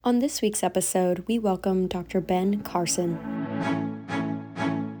On this week's episode, we welcome Dr. Ben Carson.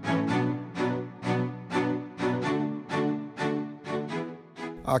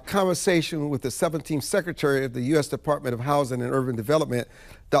 Our conversation with the 17th Secretary of the U.S. Department of Housing and Urban Development,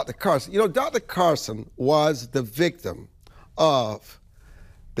 Dr. Carson. You know, Dr. Carson was the victim of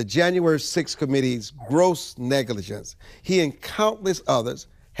the January 6th committee's gross negligence. He and countless others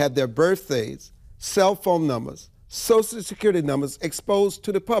had their birthdays, cell phone numbers, social security numbers exposed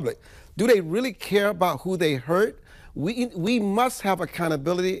to the public. Do they really care about who they hurt? We must have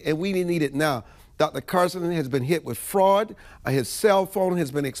accountability, and we need it now. Dr. Carson has been hit with fraud. His cell phone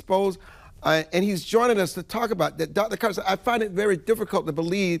has been exposed. And he's joining us to talk about that. Dr. Carson, I find it very difficult to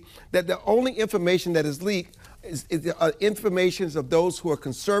believe that the only information that is leaked is information of those who are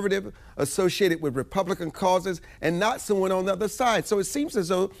conservative, associated with Republican causes, and not someone on the other side. So it seems as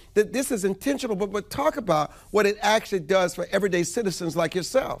though that this is intentional, but talk about what it actually does for everyday citizens like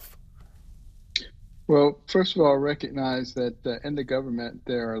yourself. Well, first of all, recognize that in the government,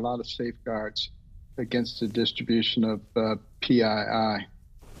 there are a lot of safeguards against the distribution of PII,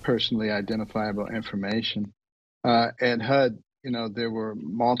 personally identifiable information. At HUD, there were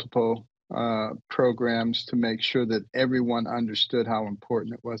multiple programs to make sure that everyone understood how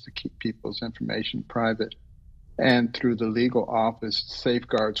important it was to keep people's information private. And through the legal office,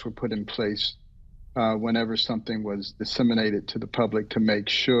 safeguards were put in place whenever something was disseminated to the public to make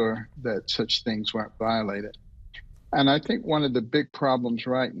sure that such things weren't violated. And I think one of the big problems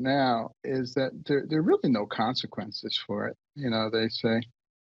right now is that there are really no consequences for it. They say,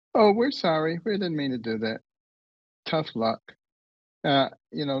 oh, we're sorry, we didn't mean to do that. Tough luck.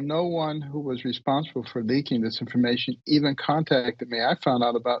 No one who was responsible for leaking this information even contacted me. I found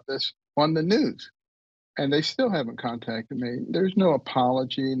out about this on the news, and they still haven't contacted me. There's no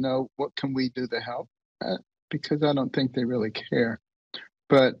apology, no what can we do to help, because I don't think they really care.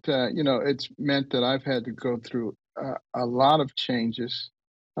 But, it's meant that I've had to go through a lot of changes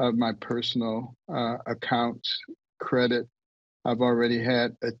of my personal accounts, credit. I've already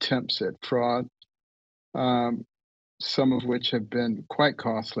had attempts at fraud, some of which have been quite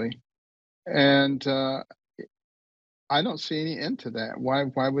costly. And I don't see any end to that.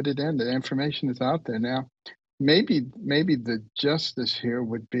 Why would it end? The information is out there now. Maybe the justice here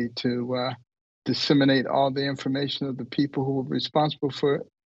would be to disseminate all the information of the people who were responsible for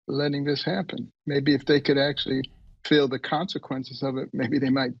letting this happen. Maybe if they could actually feel the consequences of it, maybe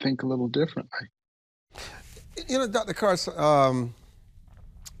they might think a little differently. Dr. Carson,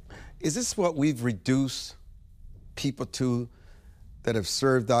 is this what we've reduced people to that have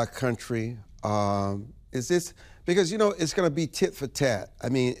served our country? Is this because it's going to be tit for tat? I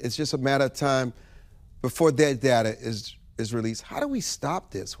mean, it's just a matter of time before that data is released. How do we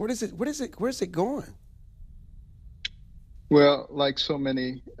stop this? Where's it going? Well, like so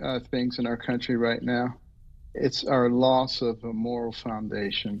many things in our country right now, it's our loss of a moral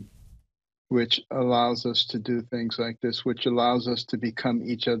foundation, which allows us to do things like this, which allows us to become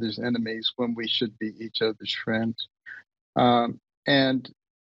each other's enemies when we should be each other's friends. And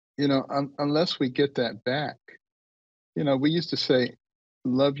unless we get that back, we used to say,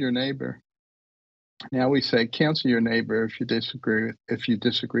 love your neighbor. Now we say, cancel your neighbor if you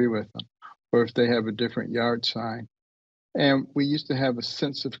disagree with them, or if they have a different yard sign. And we used to have a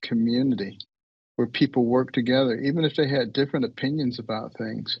sense of community where people worked together, even if they had different opinions about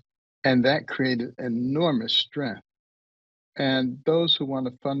things. And that created enormous strength. And those who want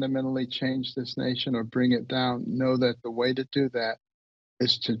to fundamentally change this nation or bring it down know that the way to do that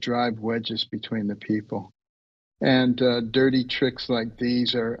is to drive wedges between the people. And dirty tricks like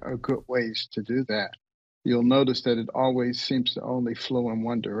these are good ways to do that. You'll notice that it always seems to only flow in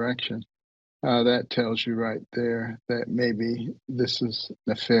one direction. That tells you right there that maybe this is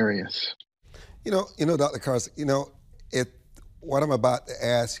nefarious. Dr. Carson, what I'm about to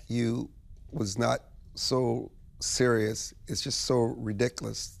ask you was not so serious. It's just so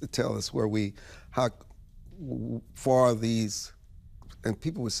ridiculous to tell us how far these, and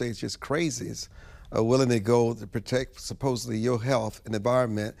people would say it's just crazy, are willing to go to protect supposedly your health and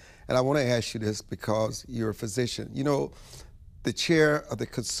environment. And I want to ask you this because you're a physician. The chair of the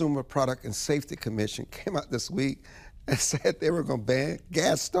Consumer Product and Safety Commission came out this week and said they were going to ban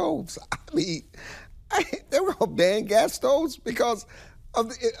gas stoves. I mean, they were going to ban gas stoves because of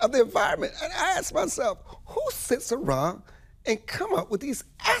the environment. And I asked myself, who sits around and come up with these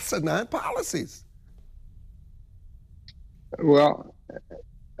asinine policies? Well,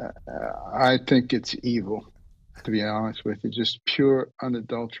 I think it's evil, to be honest with you, just pure,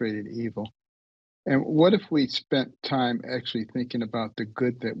 unadulterated evil. And what if we spent time actually thinking about the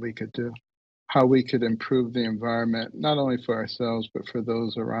good that we could do? how we could improve the environment, not only for ourselves, but for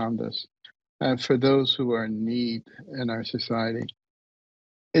those around us and for those who are in need in our society.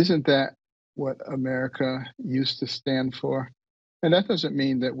 Isn't that what America used to stand for? And that doesn't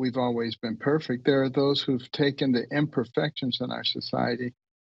mean that we've always been perfect. There are those who've taken the imperfections in our society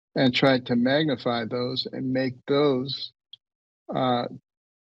and tried to magnify those and make those uh,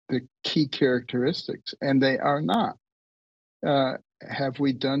 the key characteristics, and they are not. Uh, have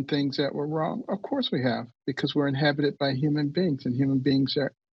we done things that were wrong? Of course we have, because we're inhabited by human beings, and human beings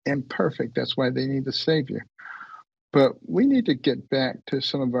are imperfect. That's why they need a savior. But we need to get back to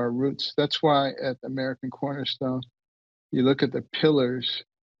some of our roots. That's why at American Cornerstone, you look at the pillars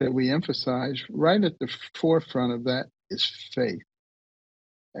that we emphasize, right at the forefront of that is faith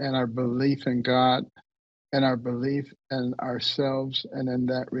and our belief in God and our belief in ourselves and in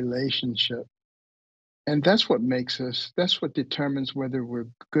that relationship. And that's what makes us, that's what determines whether we're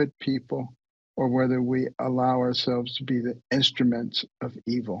good people or whether we allow ourselves to be the instruments of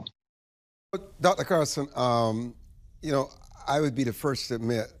evil. Dr. Carson, you know, I would be the first to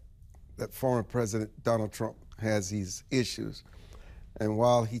admit that former President Donald Trump has these issues. And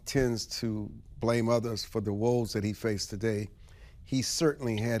while he tends to blame others for the woes that he faced today, he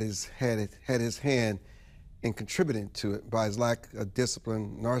certainly had his hand in contributing to it by his lack of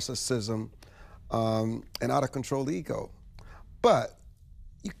discipline, narcissism, and out of control ego. But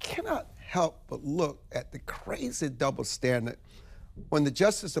you cannot help but look at the crazy double standard when the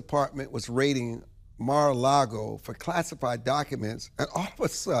Justice Department was raiding Mar-a-Lago for classified documents, and all of a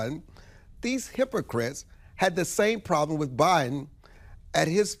sudden, these hypocrites had the same problem with Biden at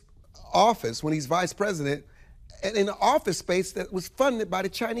his office when he's vice president, and in an office space that was funded by the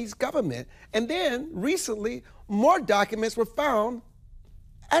Chinese government. And then recently, more documents were found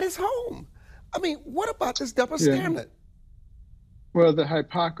at his home. I mean, what about this double standard? Well, the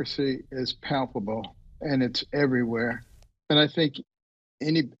hypocrisy is palpable and it's everywhere. And I think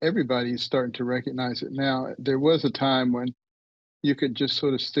everybody is starting to recognize it now. There was a time when you could just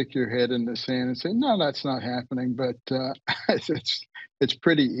sort of stick your head in the sand and say, no, that's not happening. But it's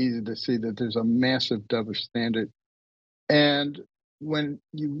pretty easy to see that there's a massive double standard. And when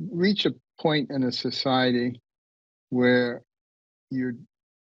you reach a point in a society where you're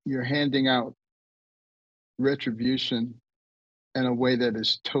handing out retribution in a way that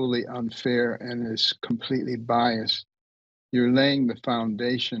is totally unfair and is completely biased, you're laying the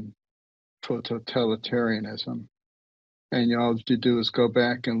foundation for totalitarianism. And all you do is go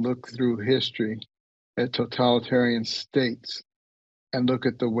back and look through history at totalitarian states and look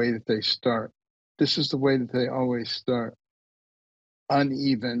at the way that they start. This is the way that they always start.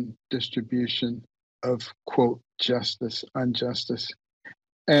 Uneven distribution of, quote, justice, injustice.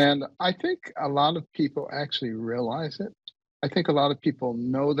 And I think a lot of people actually realize it. I think a lot of people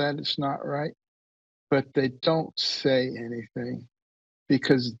know that it's not right, but they don't say anything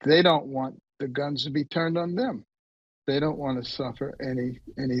because they don't want the guns to be turned on them. They don't want to suffer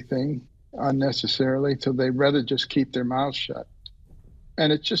anything unnecessarily, so they'd rather just keep their mouths shut.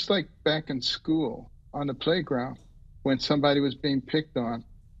 And it's just like back in school on the playground when somebody was being picked on.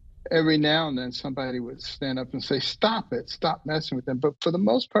 Every now and then somebody would stand up and say, stop it, stop messing with them. But for the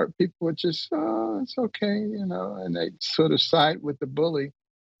most part, people would just, oh, it's okay, you know, and they sort of side with the bully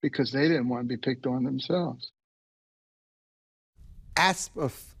because they didn't want to be picked on themselves.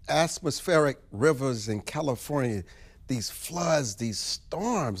 Atmospheric rivers in California, these floods, these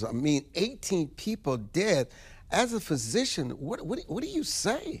storms, I mean, 18 people dead. As a physician, what do you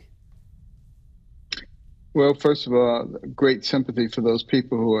say? Well, first of all, great sympathy for those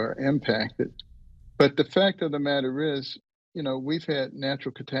people who are impacted. But the fact of the matter is, you know, we've had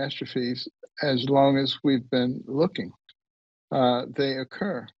natural catastrophes as long as we've been looking. They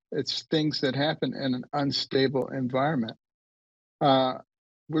occur. It's things that happen in an unstable environment. We're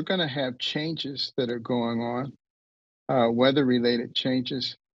going to have changes that are going on, weather-related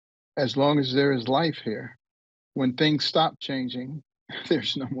changes, as long as there is life here. When things stop changing,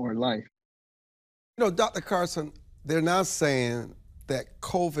 there's no more life. You know, Dr. Carson, they're now saying that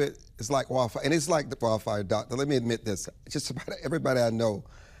COVID is like wildfire, and it's like the wildfire, doctor. Let me admit this. Just about everybody I know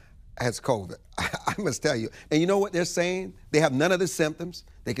has COVID. I must tell you. And you know what they're saying? They have none of the symptoms.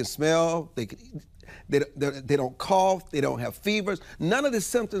 They can smell, they don't cough, they don't have fevers, none of the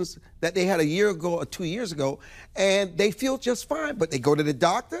symptoms that they had a year ago or 2 years ago, and they feel just fine. But they go to the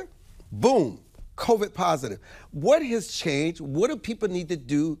doctor, boom, COVID positive. What has changed? What do people need to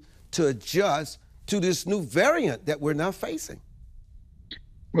do to adjust to this new variant that we're now facing?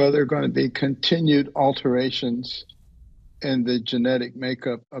 Well, there are going to be continued alterations in the genetic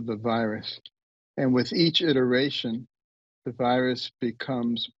makeup of the virus. And with each iteration, the virus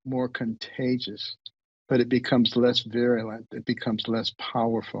becomes more contagious, but it becomes less virulent, it becomes less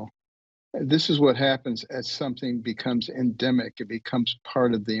powerful. This is what happens as something becomes endemic, it becomes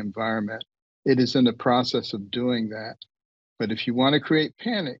part of the environment. It is in the process of doing that. But if you want to create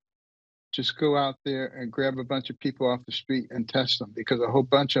panic, just go out there and grab a bunch of people off the street and test them, because a whole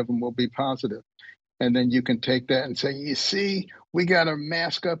bunch of them will be positive. And then you can take that and say, you see, we got to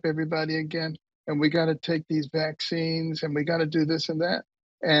mask up everybody again, and we got to take these vaccines, and we got to do this and that.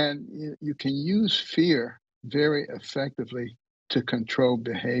 And you can use fear very effectively to control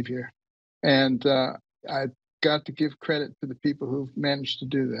behavior. And I've got to give credit to the people who've managed to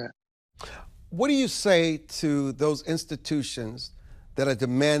do that. What do you say to those institutions that are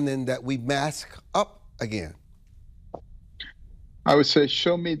demanding that we mask up again? I would say,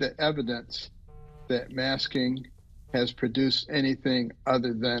 show me the evidence that masking has produced anything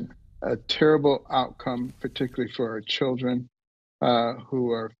other than a terrible outcome, particularly for our children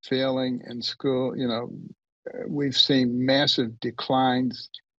who are failing in school. You know, we've seen massive declines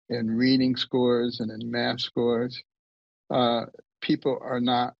in reading scores and in math scores. People are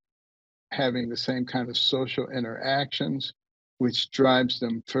not having the same kind of social interactions, which drives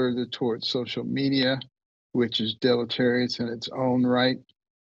them further towards social media, which is deleterious in its own right.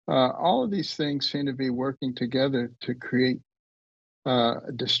 All of these things seem to be working together to create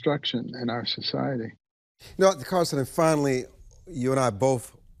destruction in our society. You know, Carson, and finally, you and I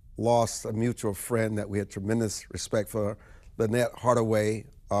both lost a mutual friend that we had tremendous respect for, Lynette Hardaway,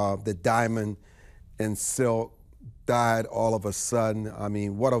 the Diamond and Silk, died all of a sudden. I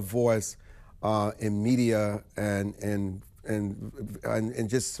mean, what a voice in media, and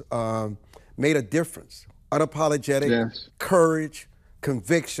just made a difference. Unapologetic, Yes. Courage,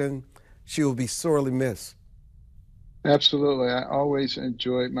 conviction. She will be sorely missed. Absolutely. I always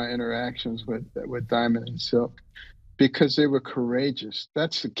enjoyed my interactions with Diamond and Silk because they were courageous.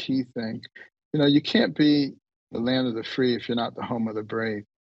 That's the key thing. You know, you can't be the land of the free if you're not the home of the brave.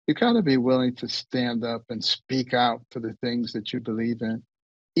 You got to be willing to stand up and speak out for the things that you believe in,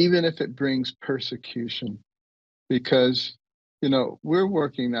 even if it brings persecution. Because, you know, we're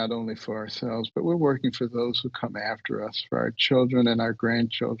working not only for ourselves, but we're working for those who come after us, for our children and our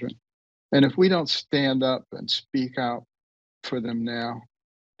grandchildren. And if we don't stand up and speak out for them now,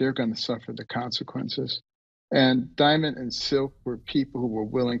 they're going to suffer the consequences. And Diamond and Silk were people who were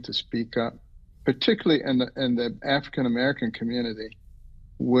willing to speak up, particularly in the African American community,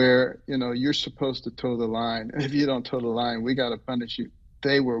 where, you know, you're supposed to toe the line. And if you don't toe the line, we got to punish you.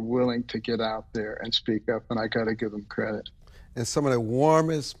 They were willing to get out there and speak up, and I got to give them credit. And some of the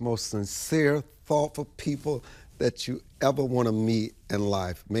warmest, most sincere, thoughtful people that you ever want to meet in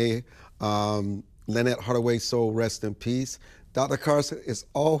life. May Lynette Hardaway's soul rest in peace. Dr. Carson, it's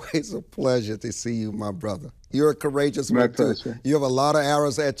always a pleasure to see you, my brother. You're a courageous man, too. You have a lot of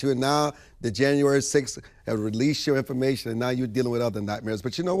arrows at you, and now the January 6th have released your information, and now you're dealing with other nightmares.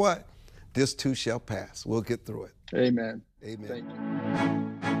 But you know what? This too shall pass. We'll get through it. Amen. Amen. Thank you.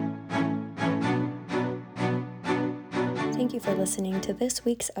 Thank you for listening to this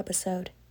week's episode.